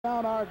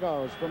Down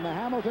Argos from the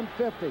Hamilton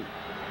 50.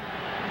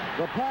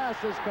 The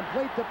pass is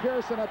complete to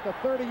Pearson at the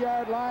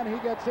 30-yard line. He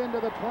gets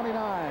into the 29.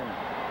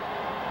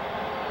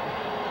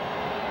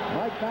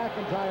 Mike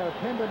McIntyre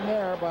pinned him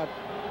there, but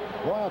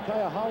boy, I'll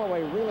tell you,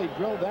 Holloway really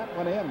drilled that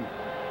one in.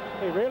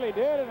 He really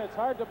did, and it's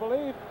hard to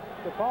believe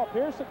that Paul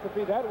Pearson could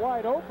be that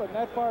wide open,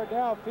 that far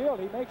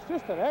downfield. He makes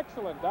just an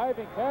excellent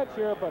diving catch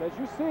here, but as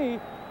you see,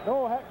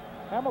 no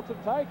Hamilton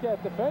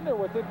Tigercat defender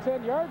within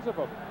 10 yards of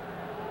him.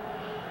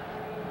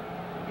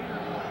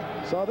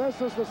 So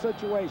this is the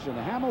situation.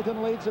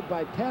 Hamilton leads it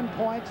by 10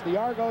 points. The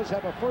Argos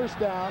have a first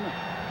down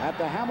at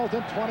the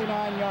Hamilton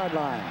 29-yard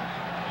line.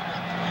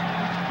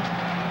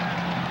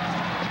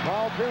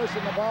 Paul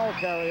Pearson, the ball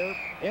carrier,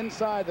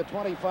 inside the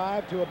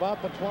 25 to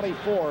about the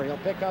 24. He'll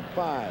pick up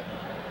 5.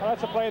 Well,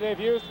 that's a play they've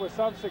used with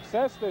some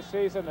success this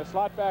season, the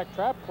slot back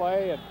trap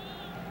play, and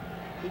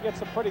he gets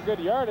some pretty good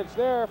yardage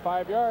there,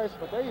 5 yards.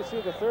 But there you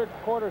see the third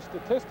quarter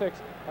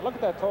statistics. And look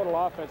at that total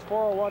offense.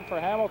 401 for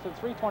Hamilton,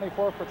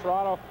 324 for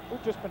Toronto.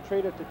 We've just been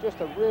treated to just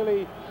a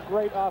really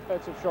great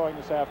offensive showing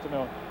this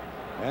afternoon.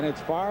 And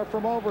it's far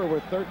from over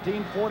with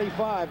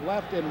 13:45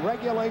 left in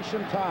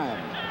regulation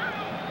time.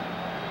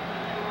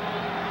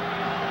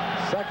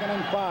 2nd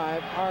and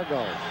 5,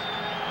 Argos.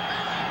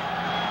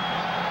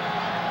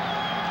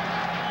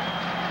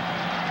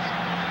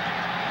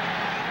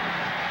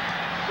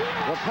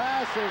 The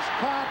pass is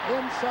caught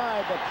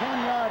inside the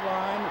 10-yard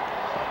line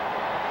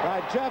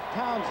by Jeff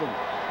Townsend.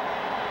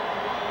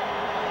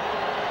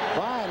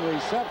 Fine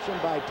reception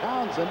by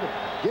Townsend.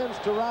 Gives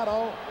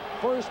Toronto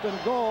 1st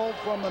and goal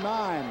from the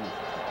 9.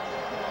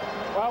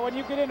 Well, when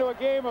you get into a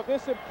game of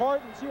this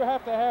importance, you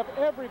have to have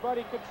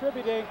everybody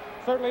contributing.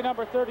 Certainly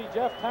number 30,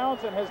 Jeff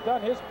Townsend, has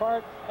done his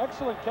part.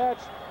 Excellent catch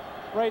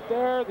right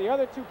there. The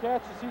other 2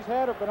 catches he's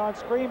had have been on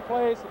screen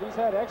plays that he's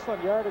had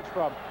excellent yardage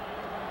from.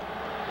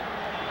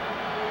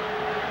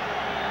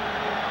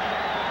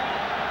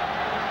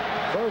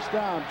 First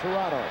down,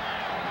 Toronto.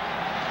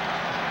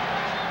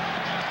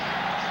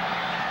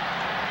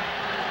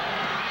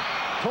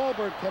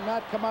 Tolbert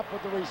cannot come up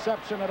with the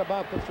reception at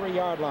about the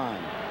 3-yard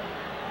line.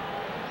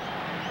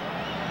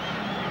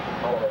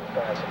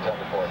 Pass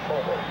intended for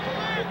Tolbert.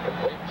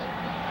 Incomplete.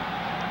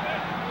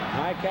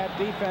 Tigercat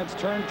defense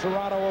turned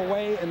Toronto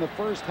away in the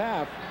first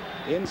half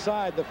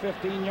inside the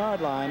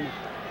 15-yard line.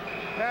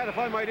 Pat, if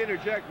I might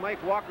interject,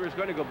 Mike Walker is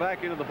going to go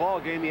back into the ball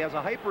game. He has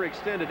a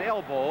hyperextended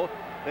elbow.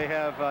 They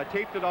have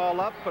taped it all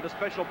up, put a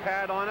special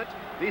pad on it.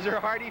 These are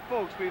hardy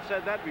folks. We've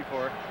said that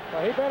before.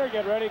 Well, he better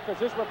get ready, because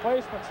his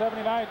replacement,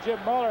 79, Jim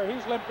Muller,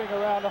 he's limping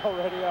around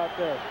already out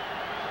there.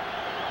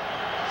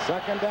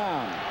 2nd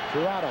down,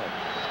 Toronto.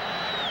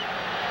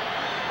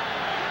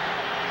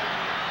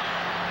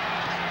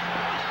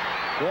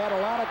 He had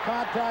a lot of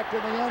contact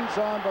in the end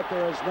zone, but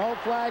there is no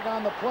flag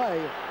on the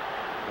play,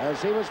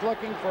 as he was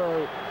looking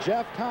for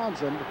Jeff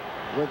Townsend,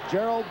 with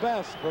Gerald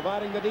Best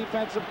providing the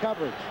defensive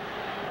coverage.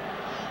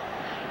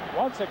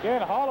 Once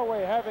again,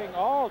 Holloway having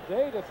all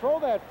day to throw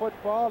that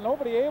football.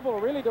 Nobody able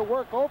really to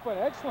work open.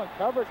 Excellent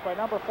coverage by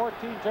number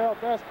 14,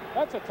 Gerald Best.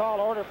 That's a tall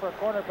order for a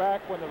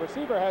cornerback. When the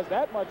receiver has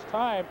that much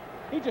time,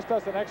 he just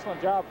does an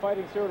excellent job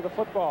fighting through to the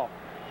football.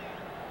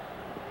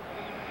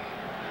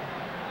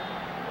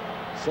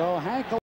 So Hank